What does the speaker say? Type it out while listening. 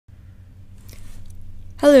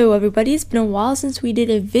Hello everybody, it's been a while since we did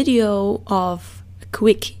a video of a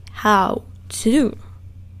quick how to.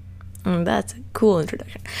 That's a cool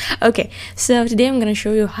introduction. Okay, so today I'm gonna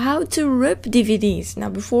show you how to rip DVDs. Now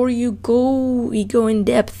before we go in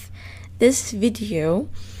depth, this video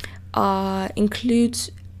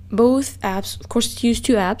includes both apps. Of course, use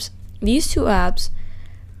two apps. These two apps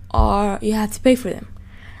you have to pay for them.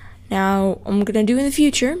 Now I'm gonna do in the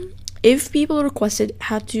future if people requested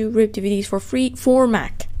how to rip DVDs for free for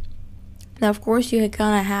Mac. Now of course you're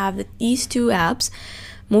gonna have these two apps,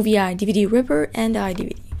 minDVD Ripper and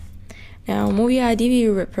iDVD. Now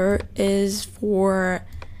minDVD Ripper is for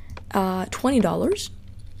 $20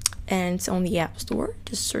 and it's on the App Store.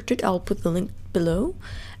 Just search it. I'll put the link below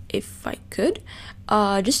if I could.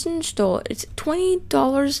 Just install it. It's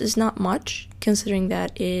 $20 is not much considering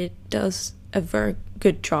that it does a very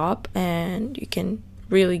good job and you can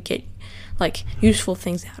really get like useful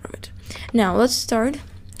things out of it. Now let's start.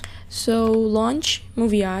 So launch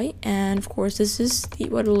minDVD, and of course this is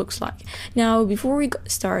what it looks like. Now before we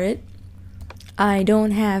get started, I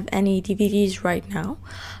don't have any DVDs right now,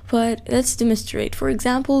 but let's demonstrate. For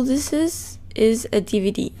example, this is a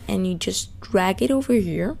DVD and you just drag it over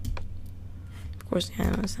here. Of course,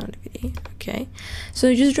 yeah, it's not a DVD. Okay, so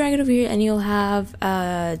you just drag it over here and you'll have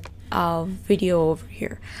a video over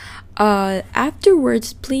here.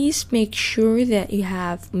 Afterwards, please make sure that you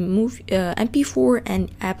have MP4 and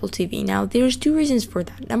Apple TV. Now there's two reasons for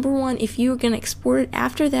that. Number one, if you're gonna export it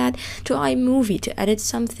after that to iMovie to edit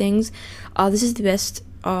some things, this is the best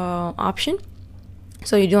option,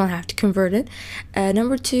 so you don't have to convert it.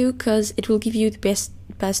 Number two, because it will give you the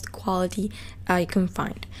best quality you can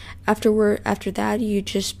find. After that, you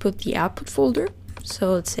just put the output folder,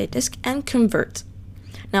 so let's say disk, and convert.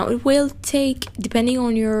 Now it will take, depending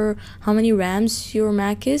on how many RAMs your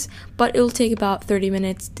Mac is, but it will take about 30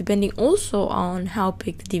 minutes depending also on how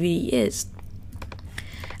big the DVD is.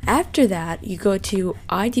 After that, you go to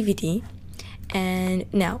iDVD, and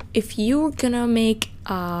now if you're gonna make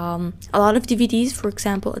a lot of DVDs, for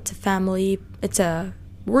example, it's a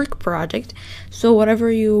work project, so whatever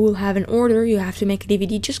you will have in order, you have to make a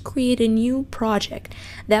DVD, just create a new project.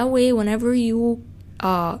 That way, whenever you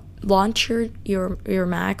launch your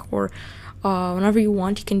Mac or whenever you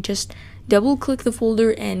want, you can just double click the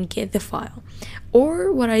folder and get the file.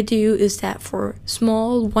 Or what I do is that for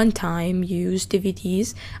small one-time use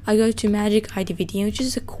DVDs, I go to Magic iDVD, which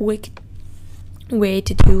is a quick way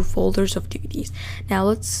to do folders of DVDs. Now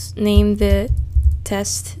let's name the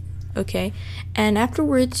test. Okay, and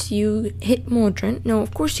afterwards you hit modern. Now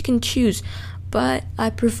of course you can choose, but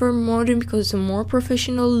I prefer modern because it's a more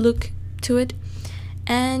professional look to it.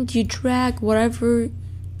 And you drag whatever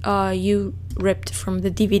you ripped from the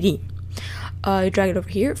DVD. You drag it over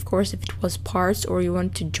here. Of course, if it was parts or you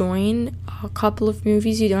want to join a couple of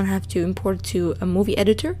movies, you don't have to import it to a movie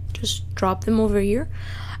editor. Just drop them over here.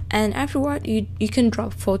 And afterward, you can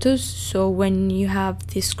drop photos. So when you have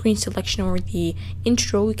the screen selection or the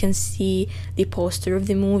intro, you can see the poster of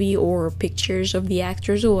the movie or pictures of the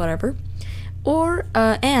actors or whatever. Or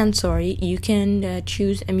you can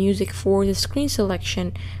choose a music for the screen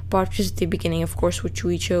selection part, which is the beginning, of course, which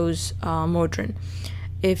we chose modern,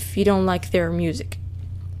 if you don't like their music.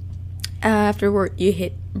 Afterward, you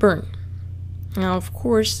hit burn. Now of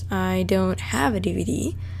course I don't have a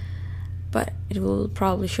DVD, but it will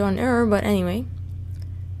probably show an error, but anyway.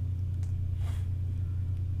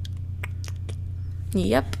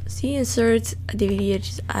 Yep, see, insert a DVD,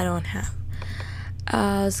 which I don't have.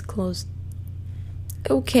 Let's close.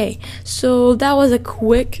 Okay, so that was a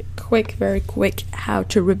very quick how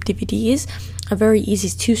to rip DVDs. A very easy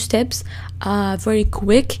 2 steps, very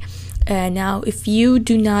quick. Now if you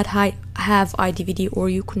do not have iDVD or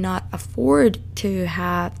you could not afford to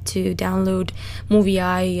download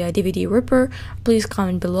minDVD DVD Ripper, please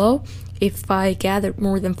comment below. If I gather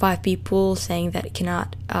more than 5 people saying that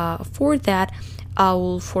cannot afford that, I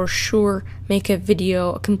will for sure make a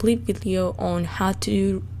complete video on how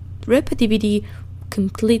to rip a DVD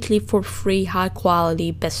completely for free, high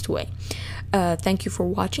quality, best way. Thank you for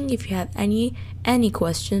watching. If you have any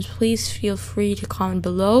questions, please feel free to comment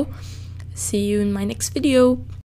below. See you in my next video.